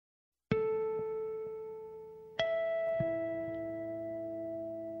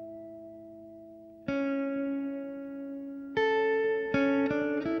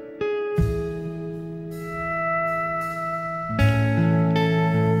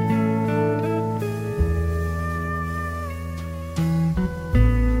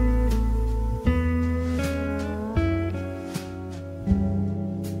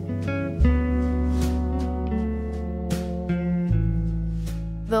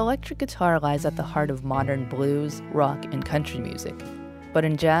electric guitar lies at the heart of modern blues, rock, and country music. But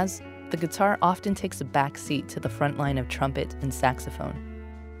in jazz, the guitar often takes a back seat to the front line of trumpet and saxophone.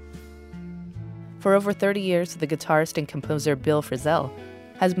 For over 30 years, the guitarist and composer Bill Frisell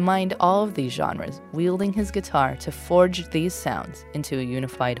has mined all of these genres, wielding his guitar to forge these sounds into a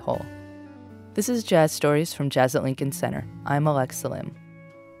unified whole. This is Jazz Stories from Jazz at Lincoln Center. I'm Alexa Lim.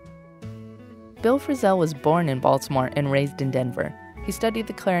 Bill Frisell was born in Baltimore and raised in Denver. He studied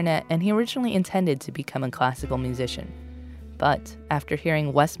the clarinet, and he originally intended to become a classical musician. But after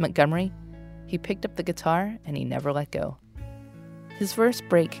hearing Wes Montgomery, he picked up the guitar and he never let go. His first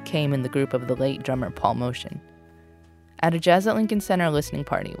break came in the group of the late drummer Paul Motian. At a Jazz at Lincoln Center listening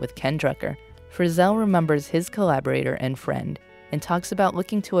party with Ken Drucker, Frisell remembers his collaborator and friend and talks about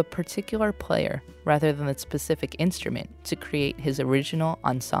looking to a particular player rather than a specific instrument to create his original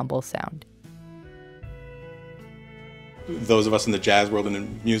ensemble sound. Those of us in the jazz world and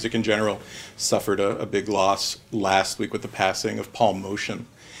in music in general suffered a big loss last week with the passing of Paul Motian.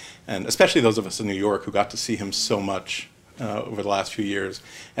 And especially those of us in New York who got to see him so much over the last few years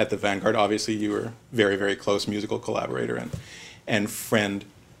at the Vanguard. Obviously, you were very, very close musical collaborator and friend.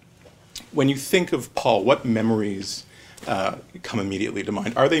 When you think of Paul, what memories come immediately to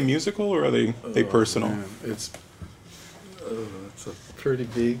mind? Are they musical or are they personal? Man. It's a pretty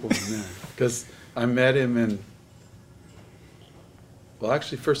big one, man. Because I met him well,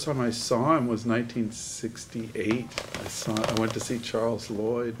 actually, first time I saw him was 1968. I went to see Charles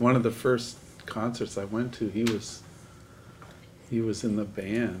Lloyd. One of the first concerts I went to, he was in the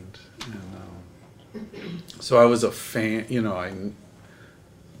band, and so I was a fan.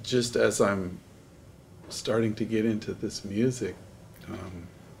 Just as I'm starting to get into this music,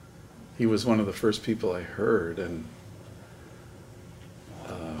 he was one of the first people I heard, and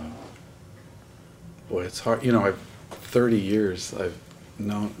boy, it's hard. 31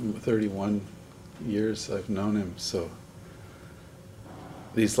 years I've known him, so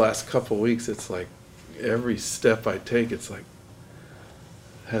these last couple weeks, it's like every step I take, it's like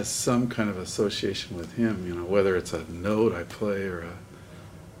has some kind of association with him, whether it's a note I play or a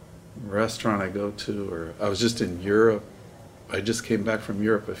restaurant I go to, or I was just in Europe. I just came back from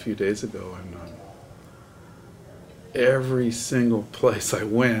Europe a few days ago, and every single place I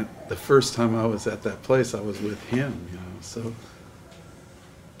went, the first time I was at that place, I was with him, so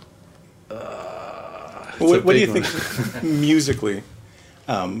what do you think musically?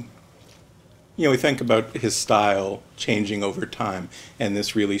 We think about his style changing over time, and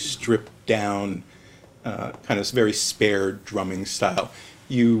this really stripped down, kind of very spare drumming style.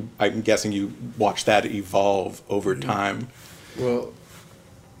 I'm guessing you watched that evolve over time. Well,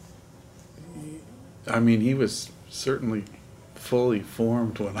 he was certainly fully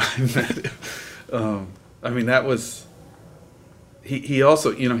formed when I met him. That was. He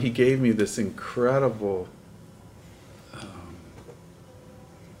also, he gave me this incredible,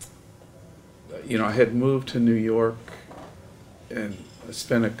 I had moved to New York and I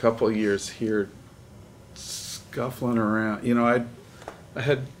spent a couple of years here scuffling around.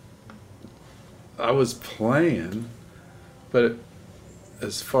 I was playing, but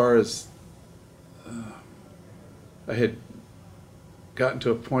as far as, I had gotten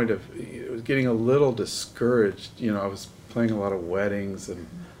to a point of, it was getting a little discouraged. I was playing a lot of weddings, and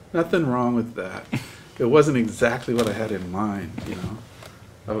nothing wrong with that. It wasn't exactly what I had in mind,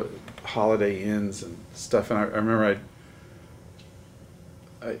 Holiday Inns and stuff. And I remember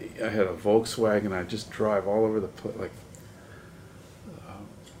I had a Volkswagen. I'd just drive all over the place,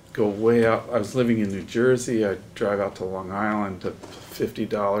 go way out. I was living in New Jersey. I'd drive out to Long Island to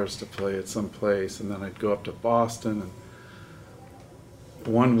 $50 to play at some place, and then I'd go up to Boston.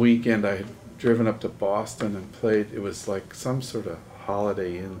 And one weekend I had driven up to Boston and played. It was like some sort of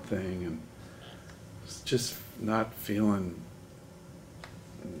Holiday Inn thing, and I was just not feeling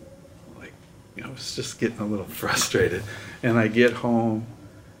like, I was just getting a little frustrated. And I get home,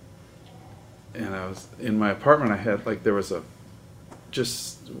 and I was in my apartment. I had I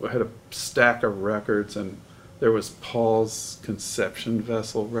had a stack of records, and there was Paul's Conception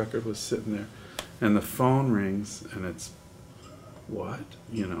Vessel record was sitting there, and the phone rings, and it's, what?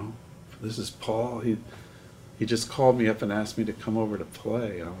 This is Paul. He just called me up and asked me to come over to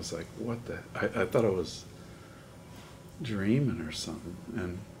play. And I was like, what the? I thought I was dreaming or something.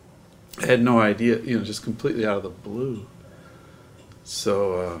 And I had no idea, just completely out of the blue.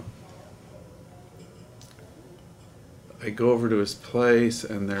 So I go over to his place,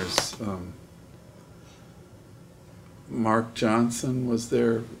 and there's Mark Johnson was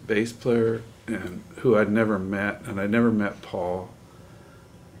their bass player, and who I'd never met, and I'd never met Paul.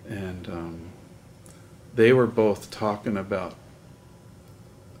 And they were both talking about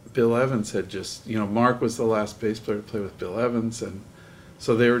Bill Evans had just, Mark was the last bass player to play with Bill Evans, and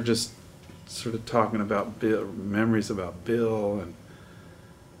so they were just sort of talking about Bill, memories about Bill,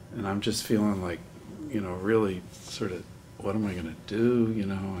 and I'm just feeling like, really sort of, what am I going to do,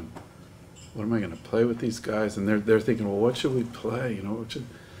 and what am I going to play with these guys? And they're thinking, well, what should we play,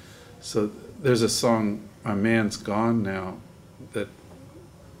 So there's a song, My Man's Gone Now, that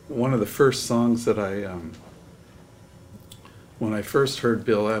one of the first songs that when I first heard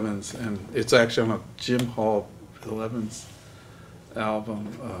Bill Evans, and it's actually on a Jim Hall Bill Evans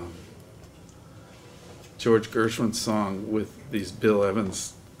album, George Gershwin's song with these Bill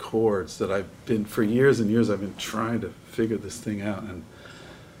Evans chords that for years and years I've been trying to figure this thing out, and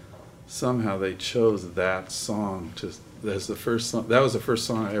somehow they chose that song as the first song. That was the first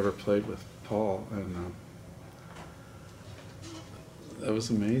song I ever played with Paul, and that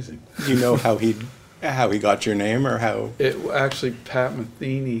was amazing. Do you know how he got your name, or how? It actually, Pat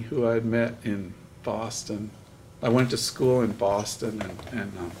Metheny, who I'd met in Boston. I went to school in Boston,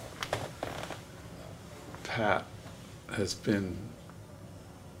 and Pat has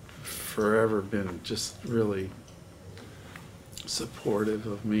forever been just really supportive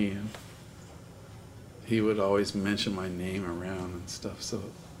of me, and he would always mention my name around and stuff, so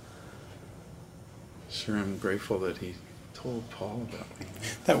sure, I'm grateful that he told Paul about me.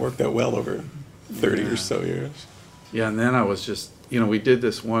 That worked out well over 30 or so years. Yeah, and then I was just, we did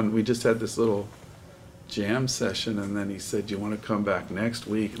we just had this little jam session, and then he said, do you want to come back next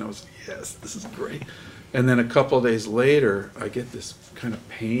week? And I was, yes, this is great. And then a couple of days later, I get this kind of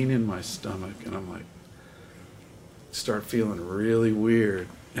pain in my stomach, and I'm like, start feeling really weird,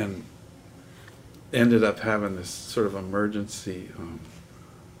 and ended up having this sort of emergency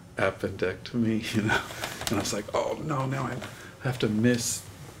appendectomy, and I was like, oh no, now I have to miss,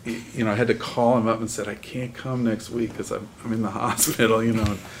 I had to call him up and said, I can't come next week because I'm in the hospital,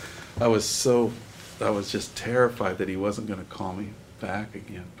 and I was just terrified that he wasn't going to call me back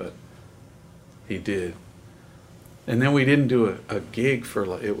again, but he did. And then we didn't do a gig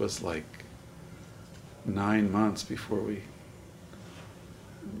for, it was like 9 months before we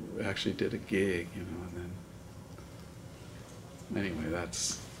actually did a gig, and then anyway,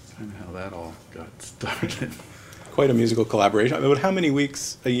 that's kind of how that all got started. Quite a musical collaboration. But how many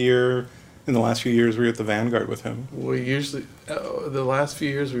weeks a year in the last few years were you at the Vanguard with him? We usually, the last few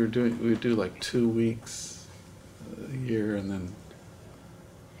years we would do like 2 weeks a year, and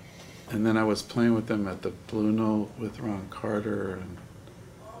then I was playing with them at the Blue Note with Ron Carter, and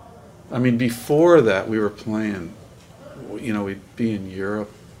I mean, before that we were playing, we'd be in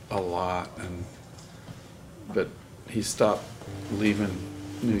Europe a lot, but he stopped leaving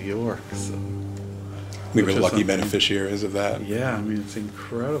New York, so we were lucky beneficiaries of that. Yeah, I mean, it's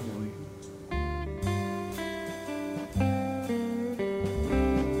incredibly.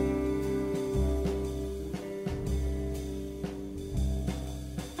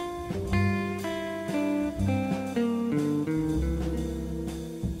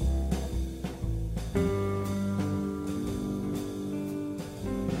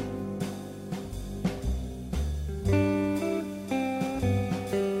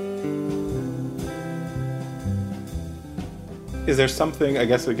 Is there something, I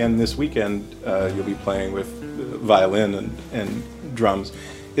guess, again, this weekend you'll be playing with violin and drums.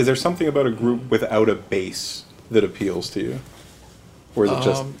 Is there something about a group without a bass that appeals to you? Or is it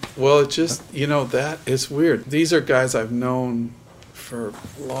just... Well, it just, that is weird. These are guys I've known for a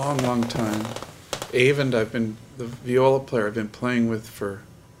long, long time. Avond, the viola player I've been playing with for,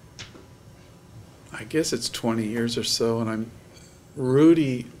 I guess it's 20 years or so. And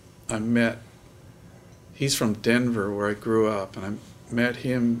Rudy, I met, he's from Denver, where I grew up, and I met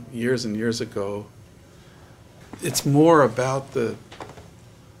him years and years ago. It's more about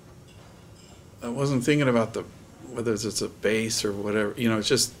I wasn't thinking about whether it's a bass or whatever,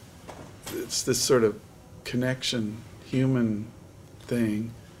 it's this sort of connection, human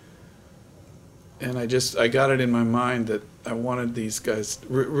thing. And I got it in my mind that I wanted these guys.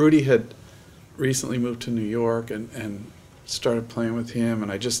 Rudy had recently moved to New York and started playing with him,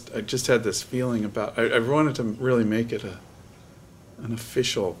 and I just had this feeling about, I wanted to really make it an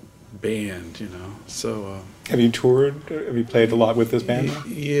official band, so. Have you toured? Have you played a lot with this band?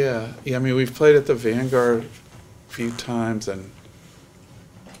 Yeah, I mean, we've played at the Vanguard a few times, and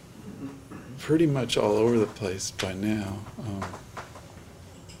pretty much all over the place by now.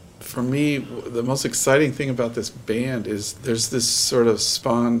 For me, the most exciting thing about this band is there's this sort of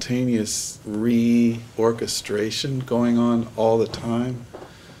spontaneous re-orchestration going on all the time.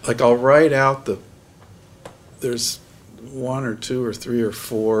 Like, I'll write out there's 1 or 2 or 3 or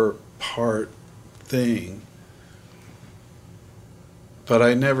 4 part thing, but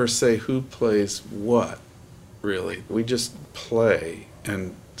I never say who plays what, really. We just play,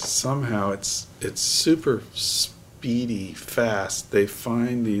 and somehow it's super speedy, fast. They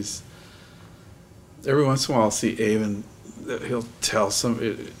find these. Every once in a while, I'll see Avon. He'll tell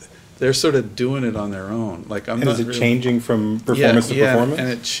they're sort of doing it on their own. Like I'm. And not is it really, changing from performance to performance? And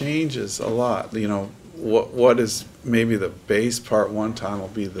it changes a lot. You know, what is maybe the bass part one time will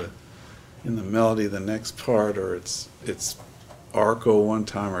be in the melody the next part, or it's arco one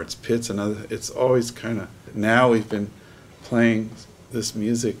time, or it's pits another. It's always kind of. Now we've been playing this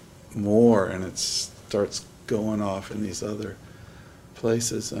music more, and it starts going off in these other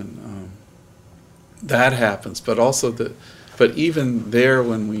places, and that happens. But also but even there,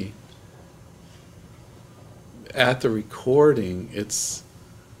 when we at the recording, it's,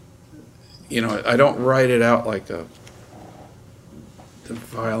 you know, I don't write it out like the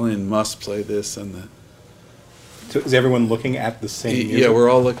violin must play this and the. So is everyone looking at the same music? Yeah, we're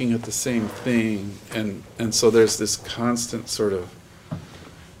all looking at the same thing, and so there's this constant sort of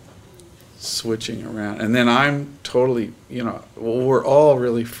switching around. And then I'm totally, you know, we're all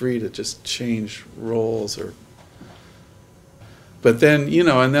really free to just change roles but then, you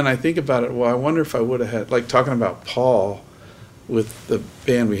know, and then I think about it, well, I wonder if I would have had, like talking about Paul with the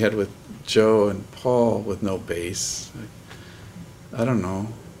band we had with Joe and Paul with no bass. I don't know.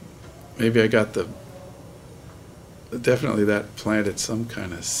 Maybe I got definitely that planted some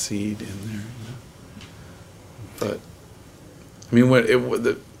kind of seed in there. You know? But, I mean,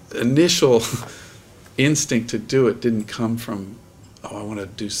 the initial instinct to do it didn't come from, oh, I want to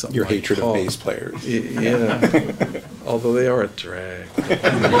do something Your like hatred Paul. of bass players. Yeah. Although they are a drag. I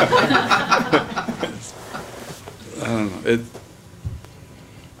don't know.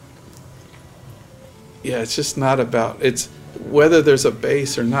 It's just not about, it's whether there's a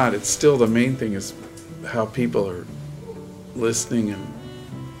bass or not, it's still the main thing is how people are listening and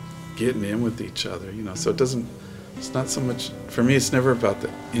getting in with each other, you know. So it's not so much, for me, it's never about the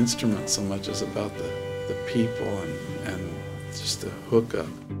instrument so much as about the people and just the hookup.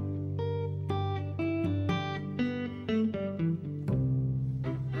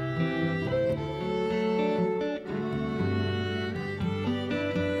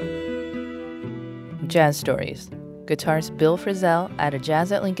 Jazz Stories. Guitarist Bill Frisell at a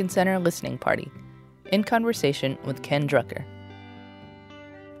Jazz at Lincoln Center listening party, in conversation with Ken Drucker.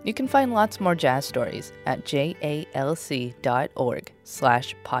 You can find lots more jazz stories at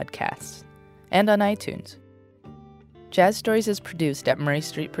jalc.org/podcasts and on iTunes. Jazz Stories is produced at Murray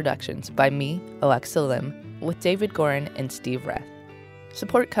Street Productions by me, Alexa Lim, with David Gorin and Steve Rath.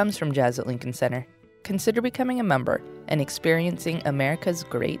 Support comes from Jazz at Lincoln Center. Consider becoming a member and experiencing America's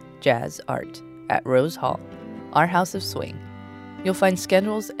great jazz art at Rose Hall, our house of swing. You'll find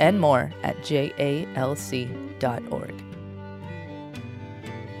schedules and more at jalc.org.